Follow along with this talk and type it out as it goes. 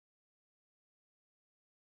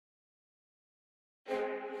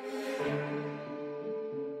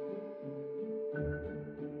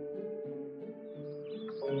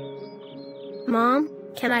Mom,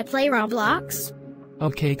 can I play Roblox?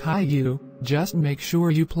 Okay, Caillou, just make sure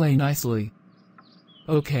you play nicely.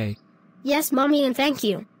 Okay. Yes, Mommy, and thank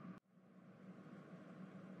you.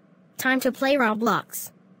 Time to play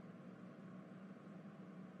Roblox.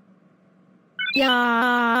 Yay!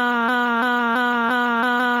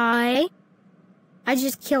 I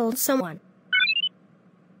just killed someone.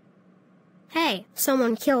 Hey,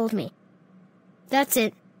 someone killed me. That's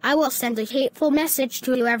it. I will send a hateful message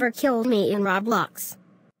to whoever killed me in Roblox.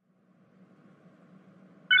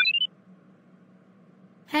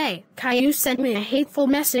 Hey, Caillou sent me a hateful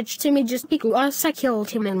message to me just because I killed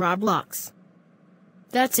him in Roblox.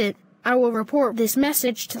 That's it. I will report this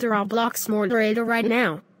message to the Roblox moderator right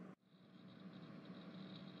now.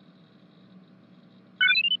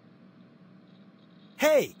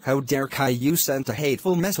 Hey, how dare Caillou sent a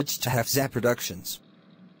hateful message to Hafza Productions.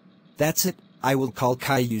 That's it, I will call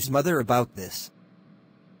Caillou's mother about this.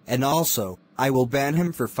 And also, I will ban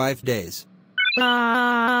him for 5 days.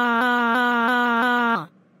 I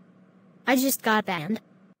just got banned.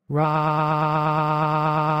 Rah!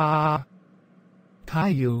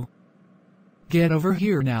 Caillou. Get over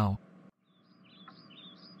here now.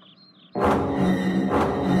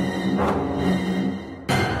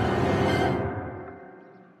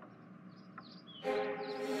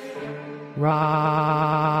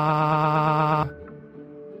 Rah!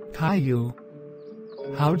 Caillou.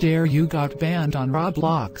 How dare you got banned on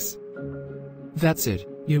Roblox? That's it,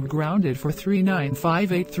 you're grounded for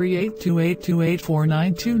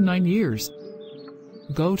 39583828284929 years.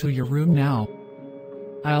 Go to your room now.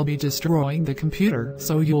 I'll be destroying the computer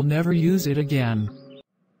so you'll never use it again.